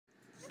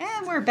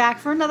We're back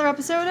for another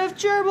episode of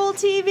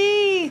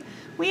GerbilTV.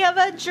 We have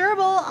a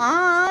gerbil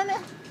on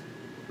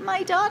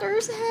my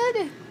daughter's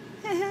head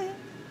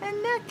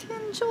and neck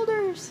and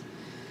shoulders.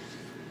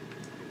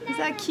 Is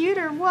that cute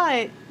or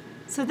what?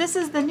 So this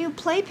is the new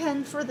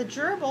playpen for the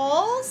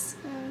gerbils.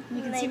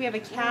 You can see we have a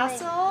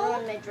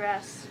castle. My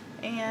dress.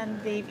 And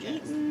they've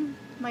eaten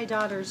my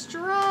daughter's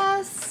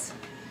dress.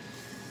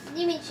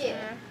 You mean chew?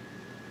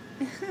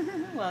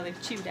 Well, they've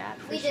chewed at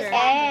for We sure. just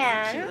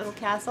and Cute little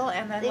castle,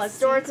 and then they let's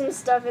stored see. some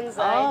stuff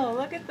inside. Oh,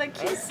 look at the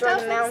cute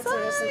stuff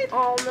inside.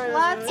 Almonds.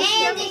 Lots of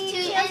and yummy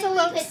we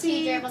cantaloupe put two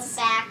seeds. gerbils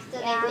back so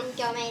they wouldn't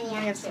go We have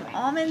maniac. some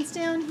almonds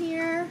down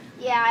here.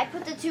 Yeah, I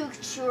put the two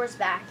chewers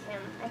back in.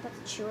 I put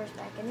the chewers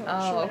back in.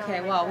 Oh,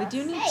 okay. Well, we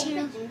do need Hey, you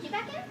to put Gingy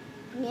back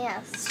in?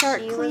 Yes.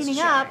 start cleaning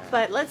up,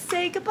 but let's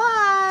say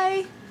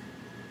goodbye.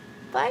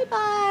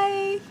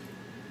 Bye-bye.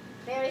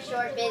 Very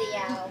short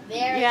video.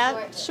 Very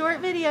Yeah, short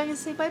video. I'm going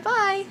to say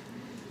bye-bye.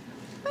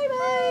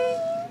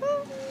 Bye-bye.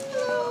 Oh,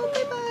 hello.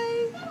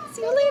 Bye-bye.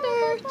 See you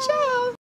later. Ciao.